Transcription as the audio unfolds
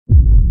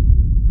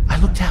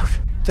looked out.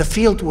 The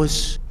field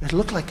it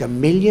looked like 1.5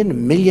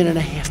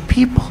 million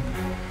people.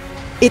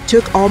 It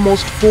took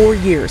almost 4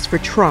 years for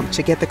Trump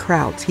to get the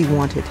crowds he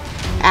wanted.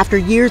 After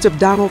years of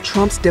Donald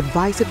Trump's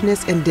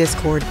divisiveness and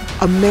discord,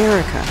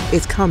 America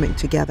is coming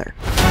together.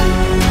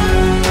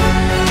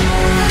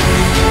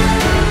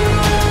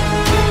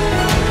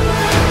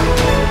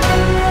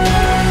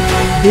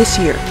 This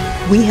year,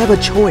 we have a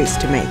choice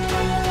to make.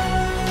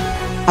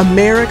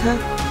 America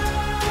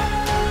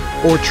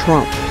or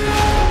Trump.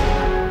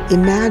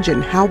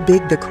 Imagine how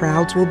big the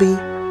crowds will be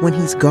when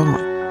he's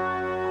gone.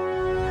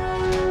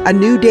 A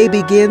New Day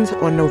begins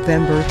on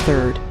November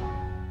 3rd.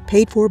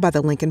 Paid for by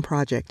the Lincoln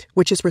Project,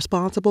 which is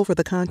responsible for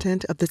the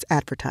content of this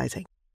advertising.